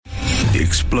The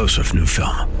explosive new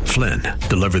film, Flynn,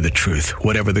 Deliver the Truth,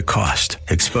 Whatever the Cost,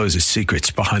 exposes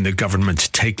secrets behind the government's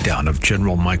takedown of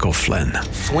General Michael Flynn.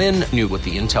 Flynn knew what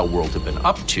the intel world had been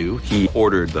up to. He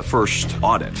ordered the first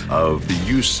audit of the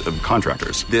use of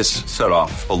contractors. This set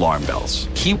off alarm bells.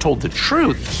 He told the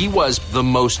truth. He was the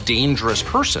most dangerous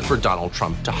person for Donald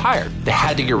Trump to hire. They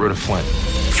had to get rid of Flynn.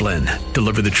 Flynn,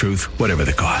 Deliver the Truth, Whatever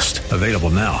the Cost. Available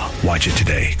now. Watch it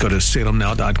today. Go to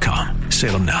salemnow.com.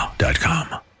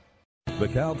 salemnow.com. The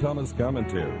Cal Thomas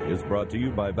Commentary is brought to you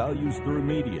by Values Through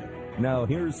Media. Now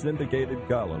here's syndicated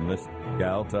columnist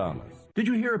Cal Thomas. Did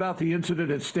you hear about the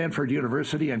incident at Stanford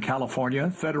University in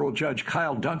California? Federal Judge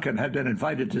Kyle Duncan had been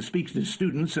invited to speak to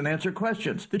students and answer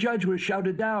questions. The judge was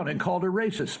shouted down and called a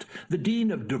racist. The dean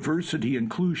of diversity,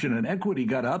 inclusion, and equity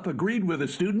got up, agreed with the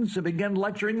students, and began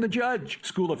lecturing the judge.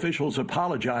 School officials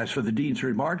apologized for the dean's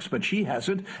remarks, but she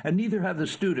hasn't, and neither have the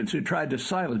students who tried to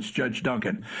silence Judge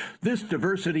Duncan. This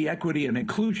diversity, equity, and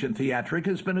inclusion theatric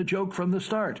has been a joke from the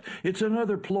start. It's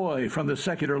another ploy from the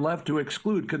secular left to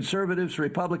exclude conservatives,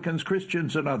 Republicans, Christians,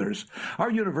 and others. Our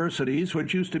universities,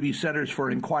 which used to be centers for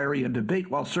inquiry and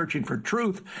debate while searching for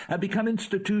truth, have become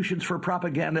institutions for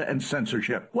propaganda and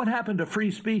censorship. What happened to free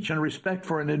speech and respect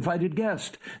for an invited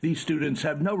guest? These students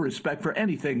have no respect for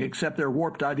anything except their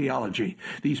warped ideology.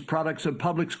 These products of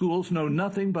public schools know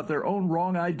nothing but their own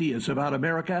wrong ideas about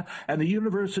America, and the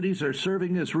universities are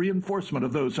serving as reinforcement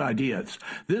of those ideas.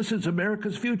 This is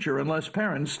America's future unless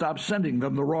parents stop sending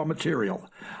them the raw material.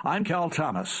 I'm Cal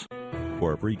Thomas.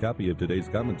 For a free copy of today's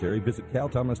commentary, visit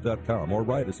calthomas.com or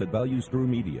write us at Values Through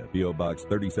Media, P.O. Box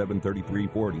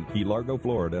 373340, Key Largo,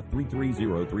 Florida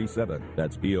 33037.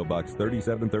 That's P.O. Box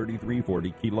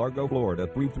 373340, Key Largo, Florida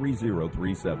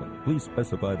 33037. Please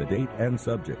specify the date and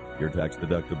subject. Your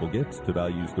tax-deductible gifts to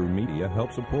Values Through Media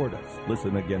help support us.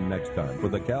 Listen again next time for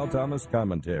the Cal Thomas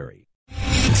Commentary.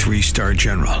 Three-star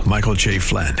General Michael J.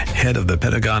 Flynn, head of the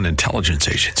Pentagon Intelligence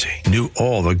Agency, knew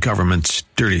all the government's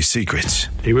dirty secrets.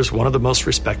 He was one of the most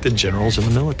respected generals in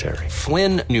the military.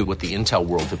 Flynn knew what the intel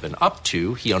world had been up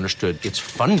to. He understood its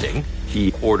funding.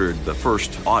 He ordered the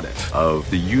first audit of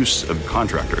the use of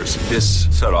contractors. This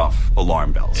set off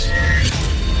alarm bells.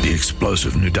 The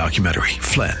explosive new documentary,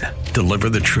 Flynn, Deliver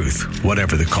the Truth,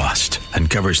 Whatever the Cost,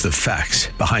 uncovers the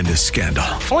facts behind this scandal.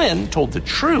 Flynn told the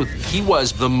truth. He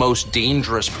was the most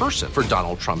dangerous person for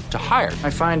Donald Trump to hire. I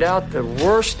find out the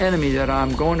worst enemy that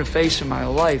I'm going to face in my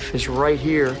life is right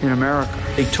here in America.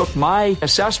 They took my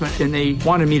assessment and they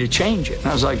wanted me to change it. And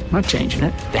I was like, I'm not changing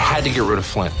it. They had to get rid of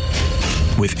Flynn.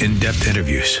 With in-depth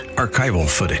interviews, archival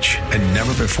footage, and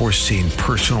never-before-seen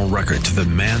personal records of the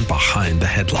man behind the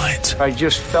headlines. I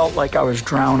just felt like I was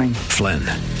drowning. Flynn,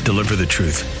 Deliver the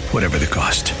Truth, Whatever the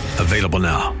Cost. Available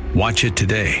now. Watch it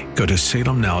today. Go to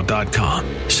salemnow.com.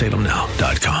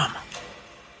 salemnow.com.